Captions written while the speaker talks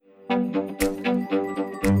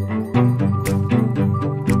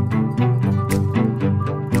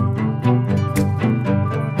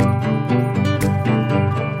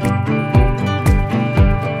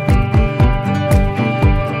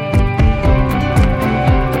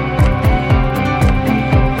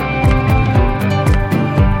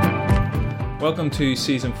Welcome to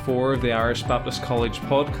Season 4 of the Irish Baptist College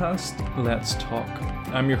podcast, Let's Talk.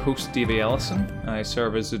 I'm your host, Davy Ellison. I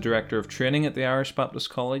serve as the Director of Training at the Irish Baptist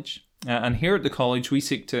College. And here at the college, we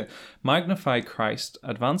seek to magnify Christ,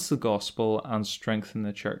 advance the gospel, and strengthen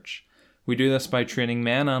the church. We do this by training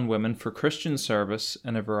men and women for Christian service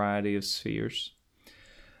in a variety of spheres.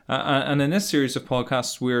 And in this series of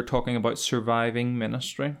podcasts, we're talking about surviving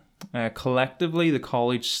ministry. Collectively, the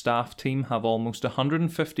college staff team have almost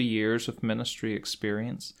 150 years of ministry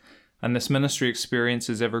experience. And this ministry experience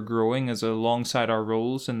is ever growing as alongside our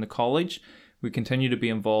roles in the college, we continue to be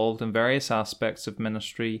involved in various aspects of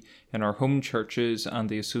ministry in our home churches and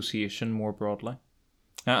the association more broadly.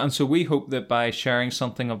 And so we hope that by sharing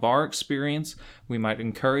something of our experience, we might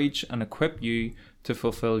encourage and equip you to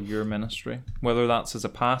fulfill your ministry, whether that's as a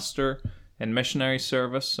pastor, in missionary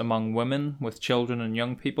service, among women, with children and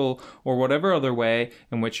young people, or whatever other way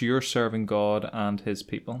in which you're serving God and His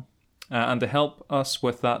people. And to help us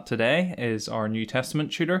with that today is our New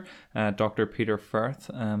Testament tutor, Dr. Peter Firth.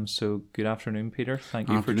 So good afternoon, Peter. Thank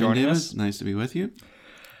you for joining us. Nice to be with you.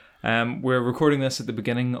 We're recording this at the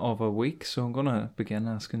beginning of a week, so I'm going to begin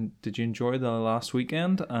asking, did you enjoy the last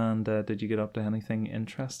weekend, and did you get up to anything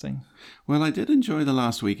interesting? Well, I did enjoy the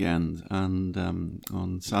last weekend, and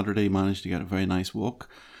on Saturday managed to get a very nice walk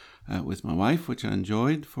with my wife, which I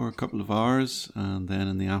enjoyed for a couple of hours, and then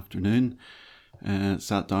in the afternoon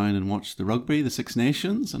sat down and watched the rugby, the Six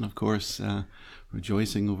Nations, and of course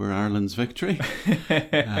rejoicing over Ireland's victory.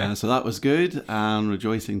 So that was good, and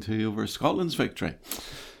rejoicing too over Scotland's victory.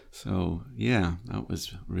 So, yeah, that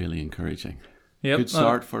was really encouraging. Yep, good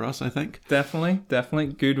start for us, I think. Definitely.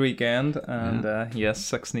 Good weekend. And yes,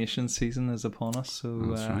 Six Nations season is upon us. So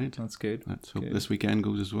that's right. That's good. Let's hope this weekend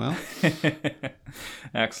goes as well.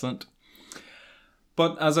 Excellent.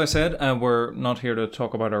 But as I said, we're not here to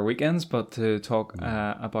talk about our weekends, but to talk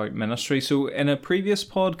about ministry. So in a previous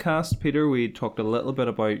podcast, Peter, we talked a little bit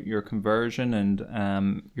about your conversion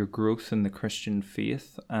and your growth in the Christian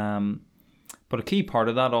faith. But a key part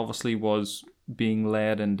of that obviously was being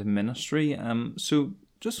led into ministry. So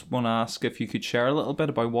just want to ask if you could share a little bit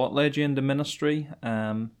about what led you into ministry,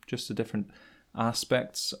 just the different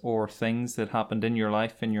aspects or things that happened in your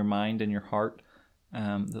life, in your mind, in your heart,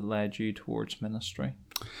 that led you towards ministry.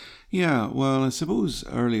 Yeah, well, I suppose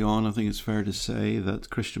early on, I think it's fair to say that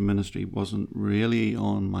Christian ministry wasn't really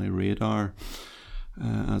on my radar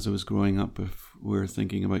as I was growing up. If we're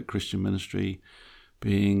thinking about Christian ministry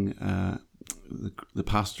being the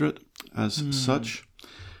pastorate as such.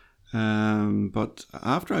 But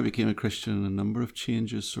after I became a Christian, a number of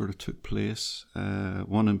changes sort of took place.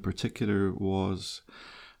 One in particular was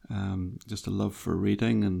just a love for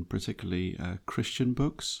reading, and particularly Christian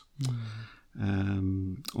books.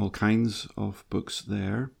 All kinds of books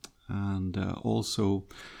there. And also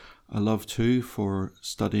a love too for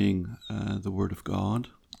studying the Word of God.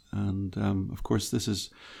 And of course this is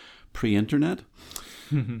pre-internet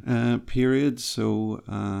period, so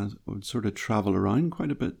I would sort of travel around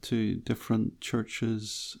quite a bit to different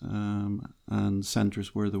churches and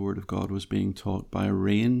centres where the Word of God was being taught by a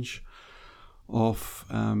range of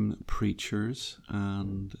preachers,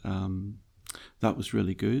 and that was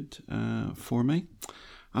really good for me.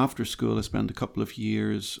 After school, I spent a couple of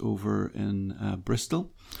years over in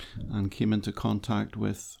Bristol and came into contact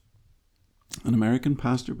with an American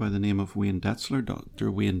pastor by the name of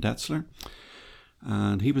Dr. Wayne Detzler.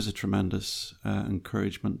 And he was a tremendous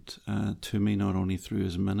encouragement to me, not only through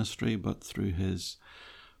his ministry, but through his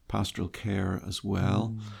pastoral care as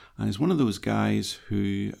well. And he's one of those guys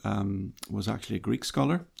who was actually a Greek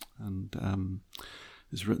scholar and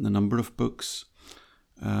has written a number of books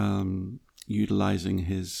utilizing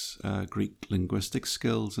his Greek linguistic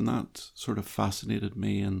skills. And that sort of fascinated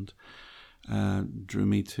me and drew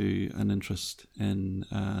me to an interest in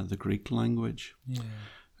the Greek language. Yeah.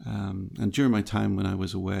 And during my time when I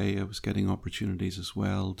was away, I was getting opportunities as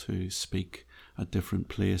well to speak at different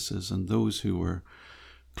places, and those who were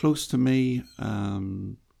close to me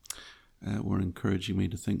were encouraging me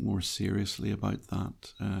to think more seriously about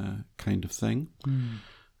that kind of thing.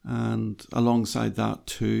 And alongside that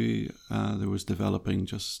too, there was developing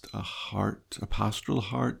just a pastoral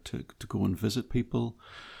heart to go and visit people,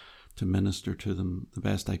 to minister to them the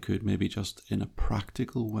best I could, maybe just in a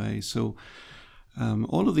practical way. So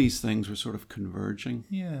all of these things were sort of converging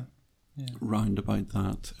round about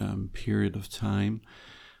that period of time.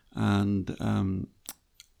 And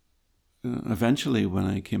eventually, when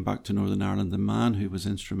I came back to Northern Ireland, the man who was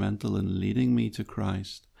instrumental in leading me to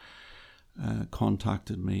Christ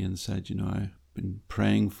contacted me and said, I've been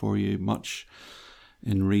praying for you much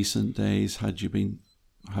in recent days. Have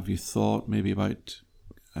you thought maybe about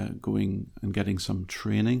going and getting some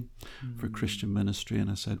training for Christian ministry. And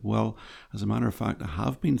I said, well, as a matter of fact, I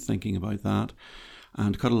have been thinking about that.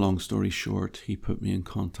 And cut a long story short, he put me in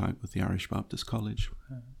contact with the Irish Baptist College.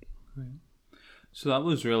 Great. So that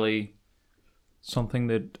was really something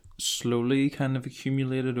that slowly kind of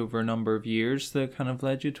accumulated over a number of years that kind of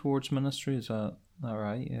led you towards ministry. Is that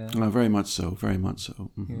right? Yeah. Very much so. Very much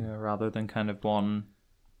so. Mm-hmm. Yeah. Rather than kind of one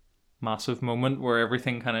massive moment where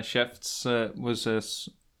everything kind of shifts, was this?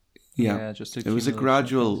 Yeah. Just it was a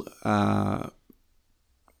gradual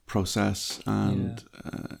process, and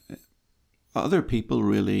other people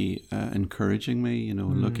really encouraging me.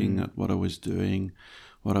 Looking at what I was doing,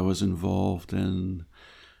 what I was involved in.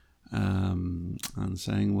 And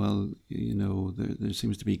saying, well, there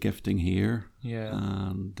seems to be gifting here,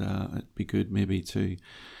 and it'd be good maybe to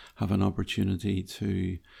have an opportunity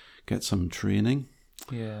to get some training,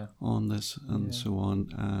 on this and so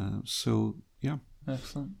on.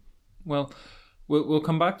 Excellent. Well, we'll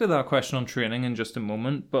come back to that question on training in just a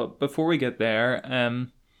moment, but before we get there,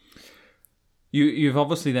 You've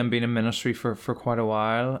obviously then been in ministry for quite a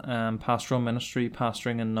while, pastoral ministry,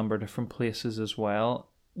 pastoring in a number of different places as well.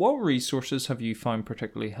 What resources have you found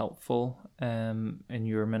particularly helpful in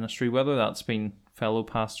your ministry, whether that's been fellow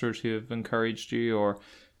pastors who have encouraged you, or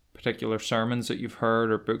particular sermons that you've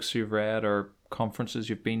heard, or books you've read, or conferences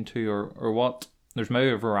you've been to, or what? There's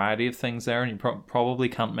maybe a variety of things there, and you probably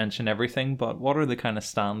can't mention everything, but what are the kind of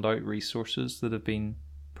standout resources that have been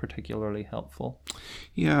particularly helpful?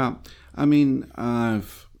 Yeah, I mean,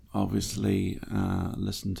 I've obviously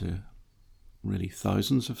listened to really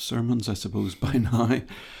thousands of sermons, I suppose, by now.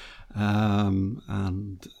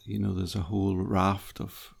 And, there's a whole raft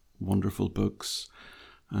of wonderful books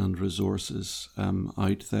and resources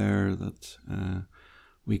out there that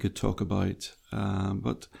we could talk about.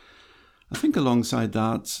 But I think alongside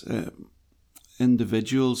that,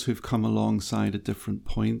 individuals who've come alongside at different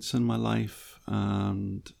points in my life,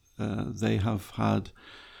 and they have had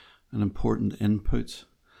an important input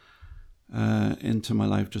into my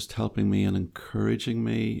life, just helping me and encouraging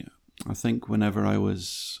me. I think whenever I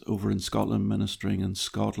was over in Scotland ministering in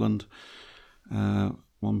Scotland,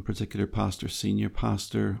 one particular pastor, senior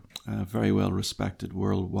pastor, very well respected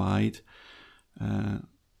worldwide,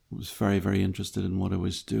 was very, very interested in what I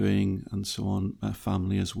was doing and so on, my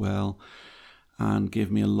family as well, and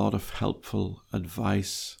gave me a lot of helpful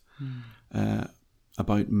advice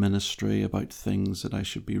about ministry, about things that I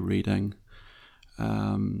should be reading,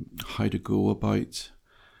 how to go about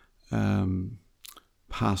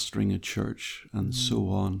pastoring a church and so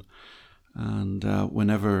on. And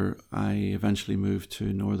whenever I eventually moved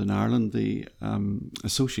to Northern Ireland, the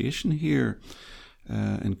association here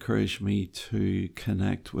encouraged me to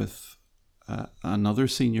connect with another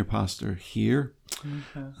senior pastor here.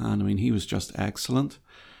 Okay. And I mean, he was just excellent.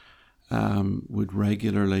 Would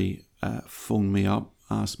regularly phone me up,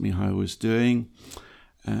 ask me how I was doing,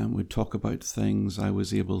 and would talk about things. I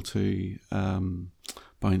was able to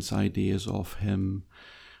bounce ideas off him,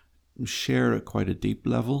 share at quite a deep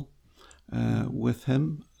level with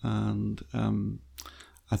him, and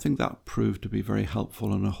I think that proved to be very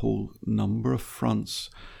helpful on a whole number of fronts.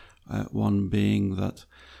 One being that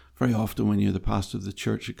very often when you're the pastor of the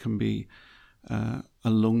church, it can be a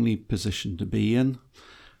lonely position to be in.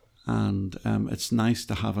 And it's nice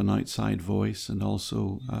to have an outside voice, and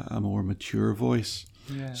also a more mature voice,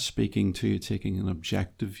 speaking to you, taking an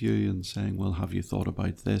objective view and saying, well, have you thought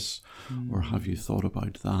about this, or have you thought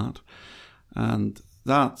about that? And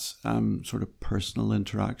that sort of personal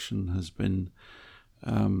interaction has been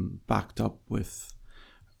backed up with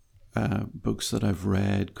books that I've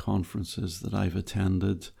read, conferences that I've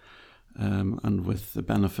attended, and with the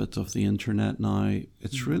benefit of the internet now,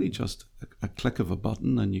 it's really just a click of a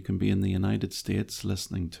button, and you can be in the United States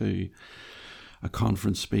listening to a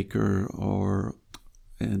conference speaker, or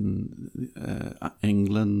in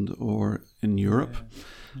England, or in Europe,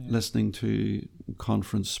 listening to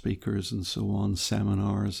conference speakers and so on,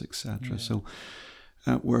 seminars, etc. So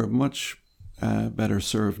we're much better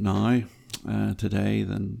served now today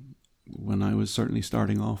than when I was certainly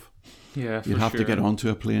starting off. Yeah, you'd have to get onto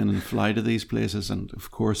a plane and fly to these places, and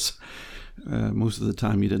of course, most of the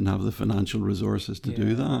time you didn't have the financial resources to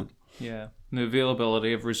do that. Yeah, the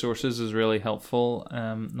availability of resources is really helpful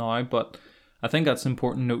now, but I think that's an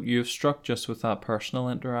important note you've struck, just with that personal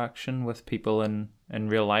interaction with people in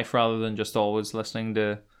real life, rather than just always listening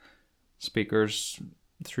to speakers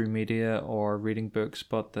through media or reading books,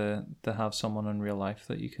 but to have someone in real life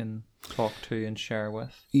that you can talk to and share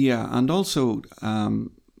with. Yeah, and also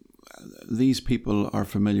these people are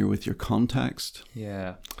familiar with your context.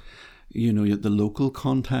 Yeah. The local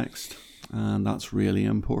context. And that's really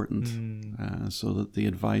important, so that the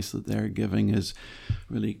advice that they're giving is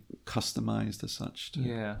really customized as such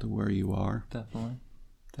to where you are. Definitely.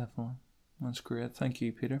 That's great. Thank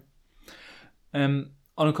you, Peter. On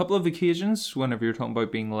a couple of occasions, whenever you're talking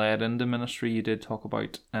about being led into ministry, you did talk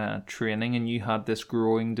about training, and you had this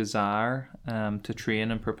growing desire to train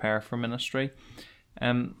and prepare for ministry.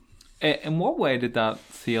 In what way did that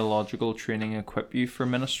theological training equip you for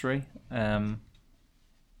ministry?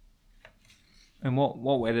 In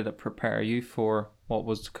what way did it prepare you for what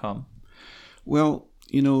was to come? Well,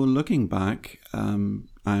 looking back, I'm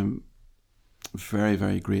very,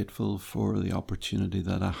 very grateful for the opportunity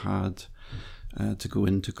that I had to go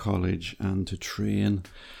into college and to train.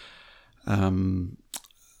 The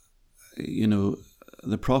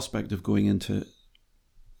prospect of going into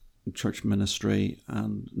church ministry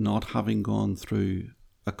and not having gone through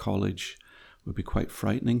a college would be quite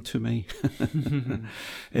frightening to me.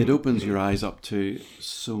 It opens your eyes up to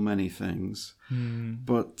so many things.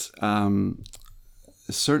 But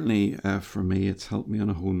certainly for me, it's helped me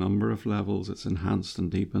on a whole number of levels. It's enhanced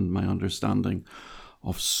and deepened my understanding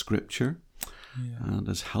of Scripture, and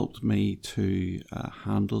has helped me to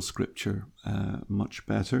handle Scripture much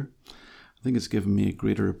better. I think it's given me a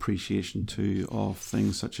greater appreciation too of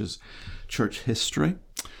things such as church history,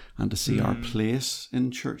 and to see our place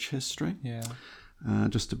in church history.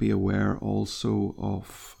 Just to be aware also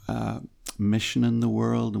of mission in the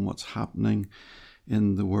world and what's happening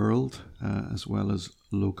in the world, as well as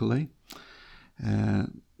locally.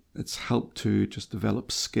 It's helped to just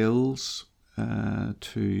develop skills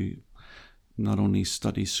to not only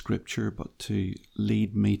study Scripture, but to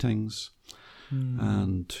lead meetings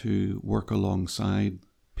and to work alongside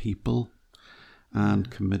people and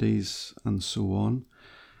committees and so on.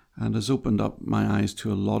 And has opened up my eyes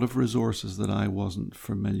to a lot of resources that I wasn't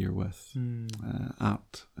familiar with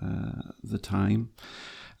at the time.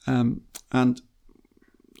 And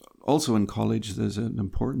also in college, there's an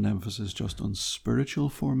important emphasis just on spiritual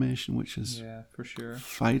formation, which is for sure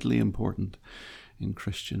vitally important in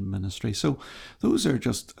Christian ministry. So those are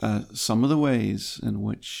just some of the ways in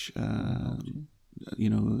which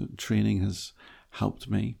training has helped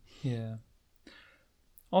me.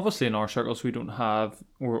 Obviously, in our circles, we don't have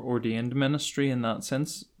ordained ministry in that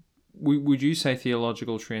sense. Would you say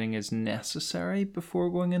theological training is necessary before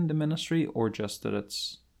going into ministry, or just that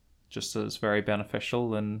it's very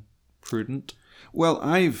beneficial and prudent? Well,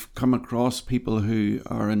 I've come across people who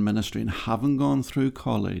are in ministry and haven't gone through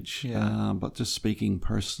college, but just speaking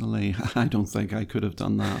personally, I don't think I could have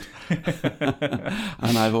done that.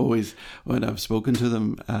 And I've always, when I've spoken to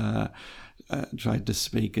them, tried to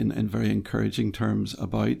speak in very encouraging terms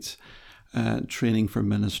about training for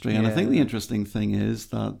ministry. And I think the interesting thing is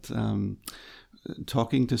that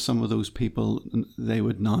talking to some of those people, they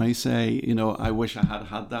would now say, I wish I had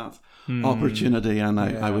had that opportunity, and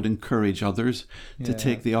I would encourage others to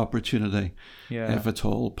take the opportunity if at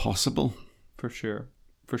all possible. For sure.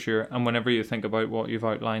 And whenever you think about what you've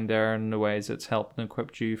outlined there and the ways it's helped and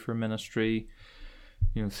equipped you for ministry,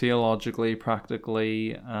 theologically,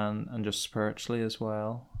 practically, and just spiritually as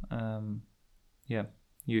well.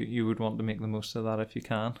 You would want to make the most of that if you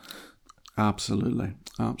can. Absolutely.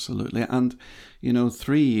 And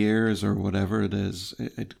 3 years or whatever it is,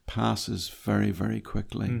 it passes very, very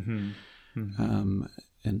quickly.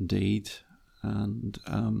 Indeed. And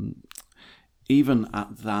even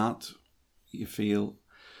at that, you feel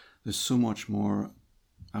there's so much more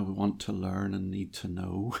I would want to learn and need to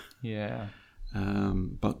know.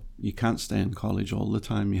 But you can't stay in college all the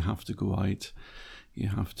time. You have to go out. You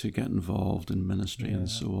have to get involved in ministry and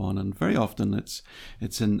so on. And very often it's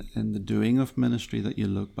in the doing of ministry that you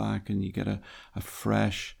look back and you get a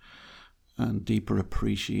fresh and deeper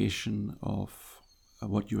appreciation of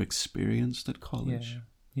what you experienced at college.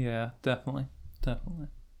 Yeah, definitely.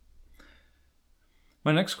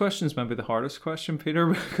 My next question is maybe the hardest question, Peter,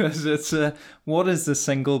 because it's what is the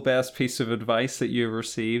single best piece of advice that you've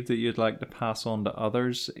received that you'd like to pass on to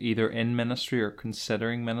others, either in ministry or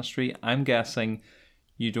considering ministry? I'm guessing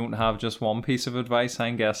you don't have just one piece of advice.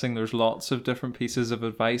 I'm guessing there's lots of different pieces of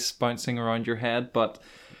advice bouncing around your head. But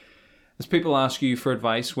as people ask you for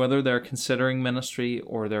advice, whether they're considering ministry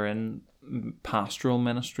or they're in pastoral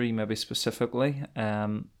ministry, maybe specifically,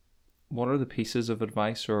 what are the pieces of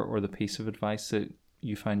advice or the piece of advice that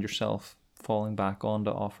you find yourself falling back on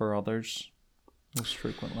to offer others most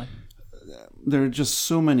frequently? There are just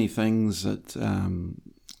so many things that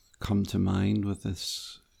come to mind with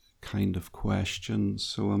this kind of question.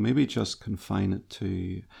 So I'll maybe just confine it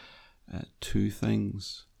to two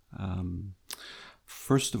things.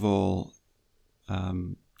 First of all,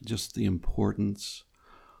 just the importance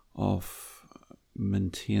of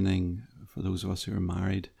maintaining, for those of us who are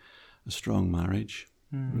married, a strong marriage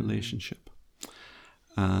relationship,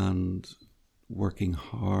 and working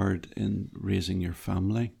hard in raising your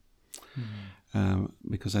family.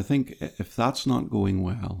 Because I think if that's not going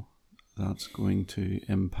well, that's going to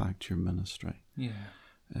impact your ministry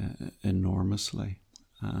enormously.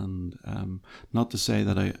 And not to say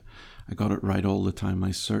that I got it right all the time.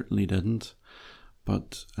 I certainly didn't.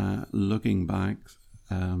 But looking back,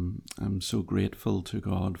 I'm so grateful to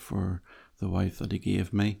God for the wife that He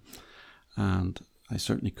gave me. And I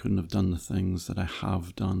certainly couldn't have done the things that I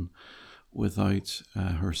have done without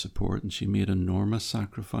her support. And she made enormous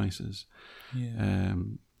sacrifices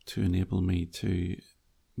to enable me to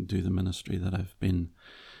do the ministry that I've been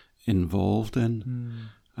involved in.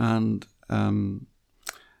 And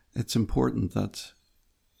it's important that,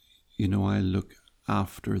 I look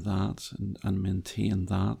after that and maintain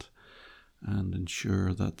that and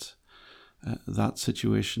ensure that that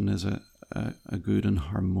situation is a good and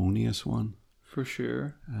harmonious one. For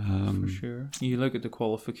sure. For sure. You look at the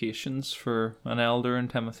qualifications for an elder in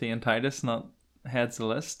Timothy and Titus, and that heads the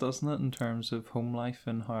list, doesn't it, in terms of home life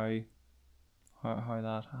and how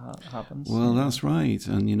that happens? Well, that's right.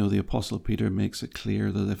 And, the Apostle Peter makes it clear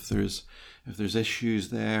that if there's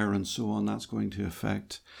issues there and so on, that's going to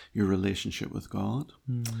affect your relationship with God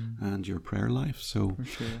and your prayer life. So for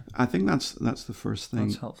sure. I think that's the first thing.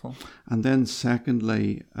 That's helpful. And then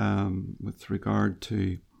secondly, with regard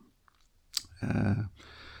to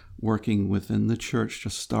working within the church,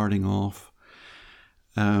 just starting off,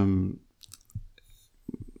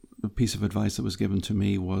 a piece of advice that was given to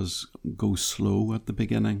me was go slow at the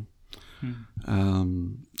beginning.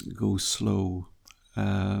 Go slow.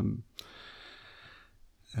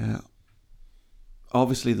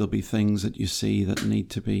 Obviously, there'll be things that you see that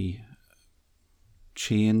need to be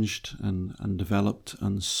changed and developed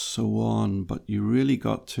and so on, but you really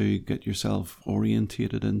got to get yourself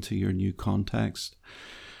orientated into your new context,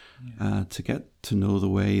 to get to know the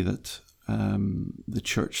way that the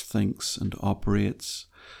church thinks and operates,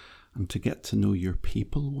 and to get to know your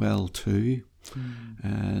people well too,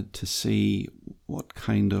 to see what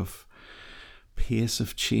kind of pace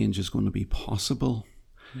of change is going to be possible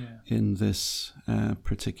in this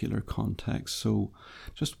particular context. So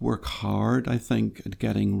just work hard, I think, at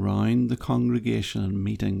getting round the congregation and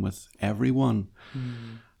meeting with everyone,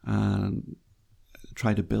 and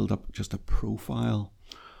try to build up just a profile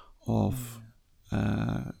of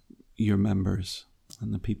your members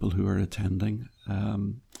and the people who are attending.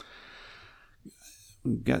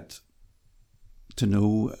 Get to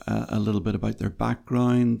know a little bit about their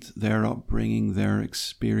background, their upbringing, their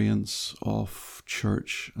experience of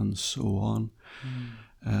church, and so on.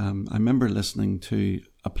 I remember listening to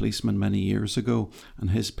a policeman many years ago, and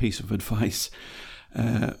his piece of advice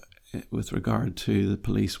with regard to the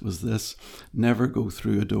police was this: never go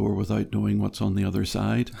through a door without knowing what's on the other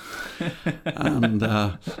side.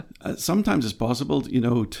 And sometimes it's possible,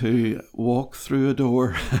 to walk through a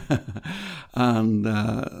door and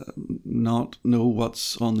not know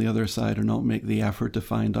what's on the other side, or not make the effort to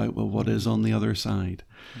find out, what is on the other side.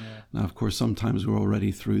 Now, of course, sometimes we're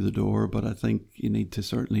already through the door, but I think you need to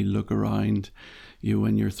certainly look around you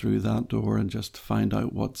when you're through that door and just find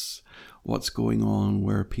out what's going on,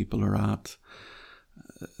 where people are at,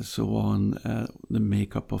 so on, the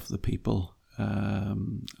makeup of the people,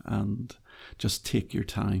 and just take your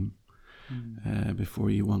time before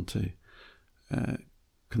you want to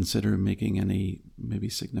consider making any maybe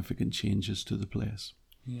significant changes to the place.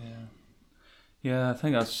 Yeah, I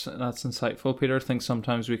think that's insightful, Peter. I think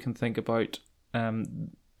sometimes we can think about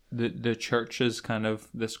the church as kind of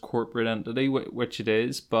this corporate entity, which it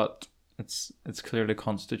is, but it's clearly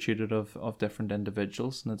constituted of different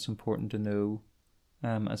individuals, and it's important to know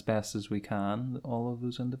as best as we can all of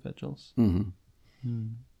those individuals.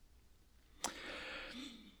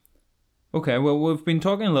 Okay, well, we've been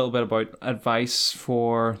talking a little bit about advice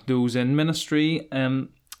for those in ministry.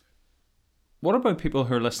 What about people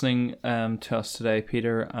who are listening to us today,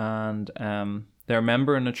 Peter, and they're a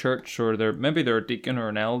member in a church, or maybe they're a deacon or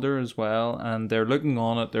an elder as well, and they're looking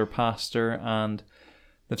on at their pastor, and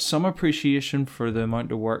they've some appreciation for the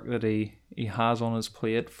amount of work that he has on his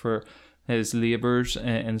plate, for his labours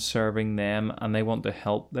in serving them, and they want to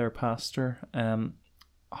help their pastor.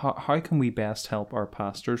 How can we best help our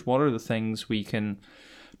pastors? What are the things we can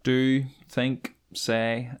do, think,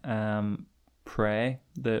 say, pray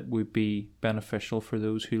that would be beneficial for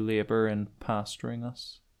those who labour in pastoring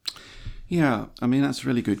us? Yeah, I mean, that's a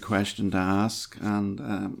really good question to ask.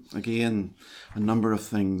 And again, a number of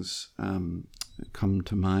things come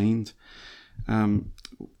to mind.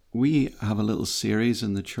 we have a little series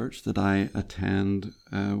in the church that I attend,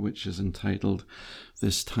 which is entitled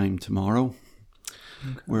This Time Tomorrow,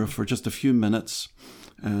 where for just a few minutes,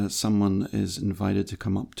 someone is invited to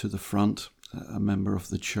come up to the front, a member of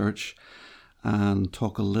the church, and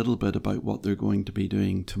talk a little bit about what they're going to be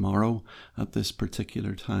doing tomorrow at this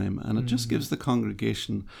particular time. And it just gives the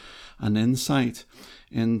congregation an insight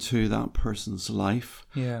into that person's life,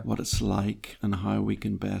 what it's like, and how we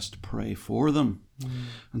can best pray for them.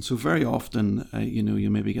 And so very often,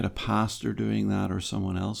 you maybe get a pastor doing that or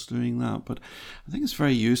someone else doing that. But I think it's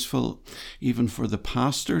very useful even for the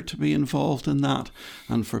pastor to be involved in that,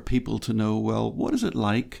 and for people to know, well, what is it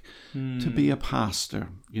like to be a pastor?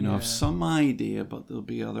 I've some idea, but there'll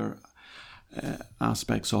be other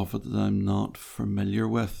aspects of it that I'm not familiar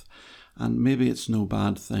with. And maybe it's no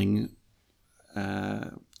bad thing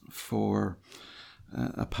for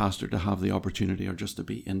a pastor to have the opportunity, or just to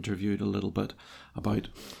be interviewed a little bit about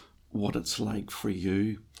what it's like for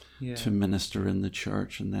you to minister in the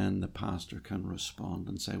church, and then the pastor can respond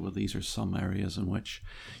and say, well, these are some areas in which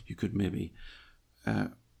you could maybe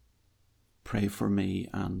pray for me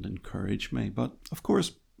and encourage me. But of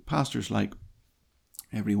course, pastors, like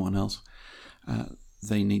everyone else,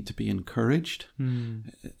 they need to be encouraged.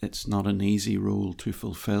 It's not an easy role to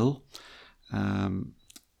fulfill.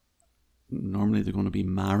 Normally they're going to be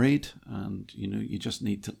married, and you just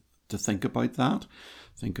need to think about that.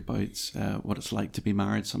 Think about what it's like to be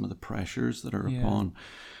married, some of the pressures that are upon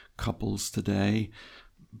couples today.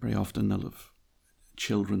 Very often they'll have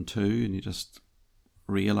children too, and you just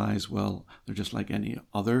realize, well, they're just like any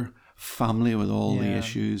other family, with all the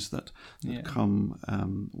issues that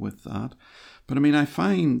come with that. But I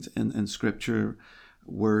find in Scripture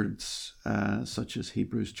words such as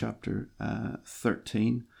Hebrews chapter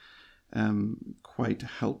 13 quite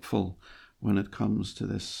helpful when it comes to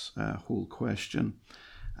this whole question.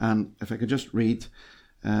 And if I could just read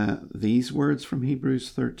these words from Hebrews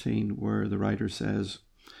 13, where the writer says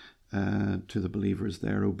to the believers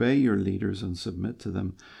there, obey your leaders and submit to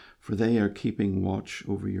them, for they are keeping watch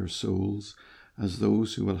over your souls as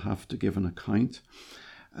those who will have to give an account.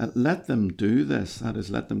 Let them do this, that is,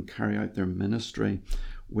 let them carry out their ministry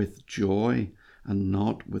with joy and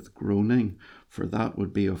not with groaning, for that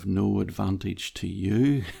would be of no advantage to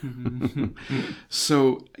you.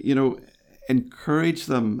 So, encourage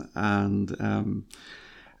them, and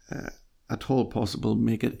at all possible,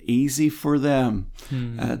 make it easy for them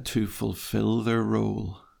to fulfill their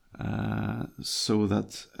role, so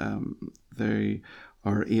that they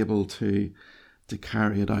are able to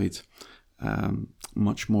carry it out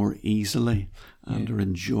much more easily, and are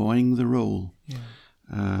enjoying the role.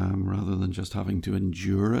 Rather than just having to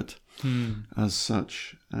endure it as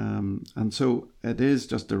such. And so it is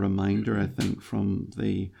just a reminder, I think, from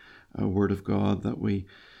the Word of God, that we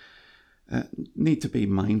need to be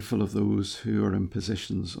mindful of those who are in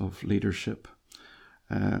positions of leadership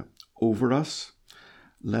over us.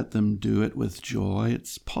 Let them do it with joy.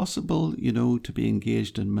 It's possible, to be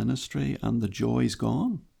engaged in ministry and the joy's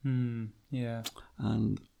gone. And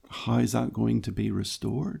how is that going to be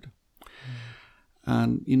restored?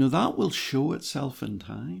 And, that will show itself in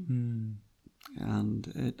time.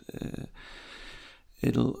 And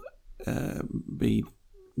it'll be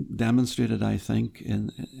demonstrated, I think,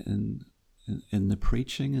 in the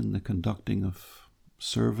preaching and the conducting of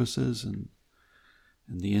services, and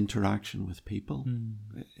in the interaction with people.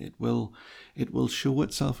 It will show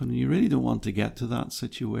itself, and you really don't want to get to that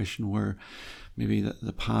situation where maybe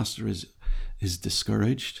the pastor is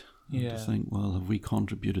discouraged. To think, well, have we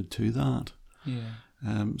contributed to that?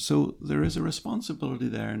 So there is a responsibility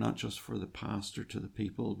there, not just for the pastor to the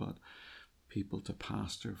people, but people to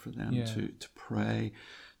pastor, for them to pray,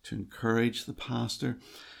 to encourage the pastor.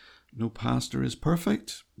 No pastor is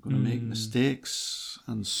perfect, going to make mistakes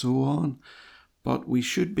and so on, but we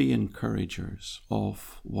should be encouragers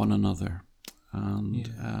of one another,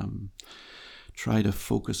 and try to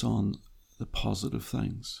focus on the positive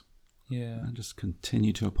things, and just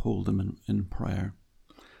continue to uphold them in prayer.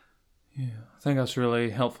 Yeah, I think that's a really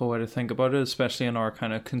helpful way to think about it, especially in our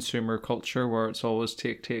kind of consumer culture where it's always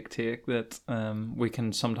take, that we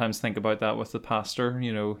can sometimes think about that with the pastor.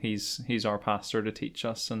 He's our pastor to teach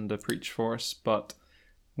us and to preach for us, but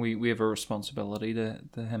we have a responsibility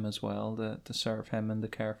to him as well, to serve him and to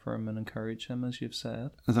care for him and encourage him, as you've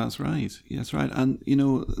said. That's right. That's right. And,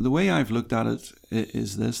 the way I've looked at it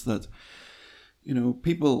is this, that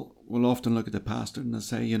people will often look at the pastor and they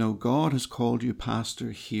say, God has called you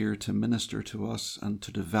pastor here to minister to us and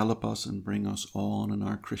to develop us and bring us on in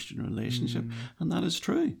our Christian relationship. And that is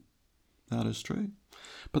true. That is true.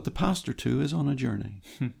 But the pastor too is on a journey.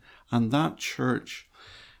 And that church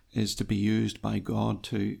is to be used by God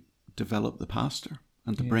to develop the pastor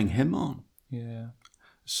and to bring him on. Yeah.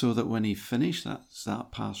 So that when he finishes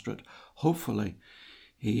that pastorate, hopefully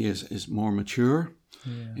he is more mature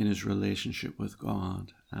in his relationship with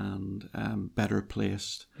God and better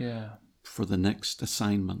placed for the next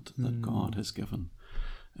assignment that God has given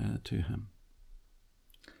to him.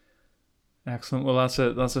 Excellent. Well, that's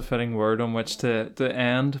a fitting word on which to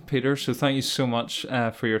end, Peter. So thank you so much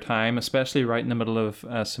for your time, especially right in the middle of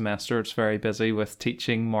a semester. It's very busy with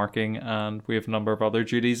teaching, marking, and we have a number of other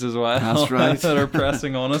duties as well. That's right. that are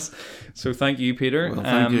pressing on us. So thank you, Peter. Well,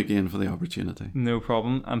 thank you again for the opportunity. No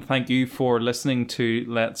problem. And thank you for listening to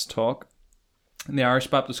Let's Talk. The Irish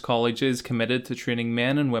Baptist College is committed to training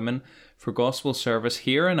men and women for gospel service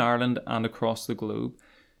here in Ireland and across the globe.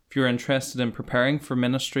 If you're interested in preparing for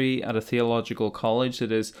ministry at a theological college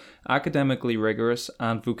that is academically rigorous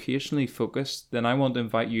and vocationally focused, then I want to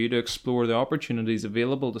invite you to explore the opportunities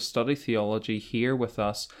available to study theology here with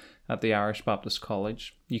us at the Irish Baptist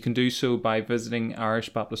College. You can do so by visiting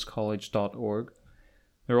irishbaptistcollege.org.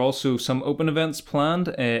 There are also some open events planned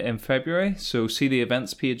in February, so see the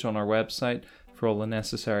events page on our website for all the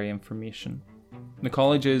necessary information. The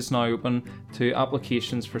college is now open to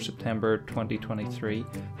applications for September 2023.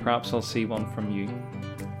 Perhaps I'll see one from you.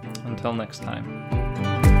 Until next time.